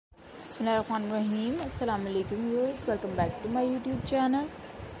Bismillahirrahmanirrahim. Assalamu alaikum viewers, welcome back to my YouTube channel.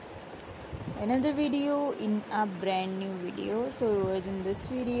 Another video in a brand new video. So viewers, in this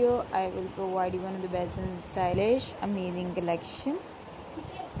video I will provide you one of the best and stylish amazing collection,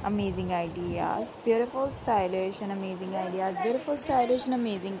 amazing ideas, beautiful stylish and amazing ideas, beautiful stylish and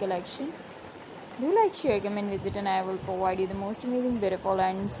amazing collection. Do like, share, comment, visit, and I will provide you the most amazing, beautiful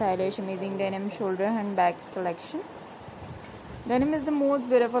and stylish amazing denim shoulder handbags collection. Denim is the most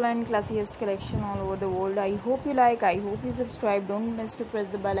beautiful and classiest collection all over the world. I hope you like, I hope you subscribe. Don't miss to press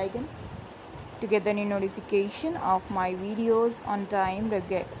the bell icon to get any notification of my videos on time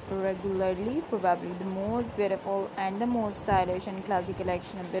regularly. Probably the most beautiful and the most stylish and classy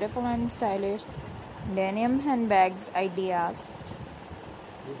collection of beautiful and stylish denim handbags ideas.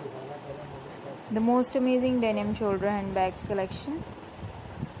 The most amazing denim shoulder handbags collection.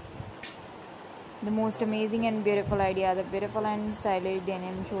 The most amazing and beautiful idea, the beautiful and stylish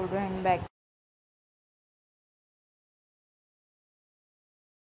denim shoulder handbags.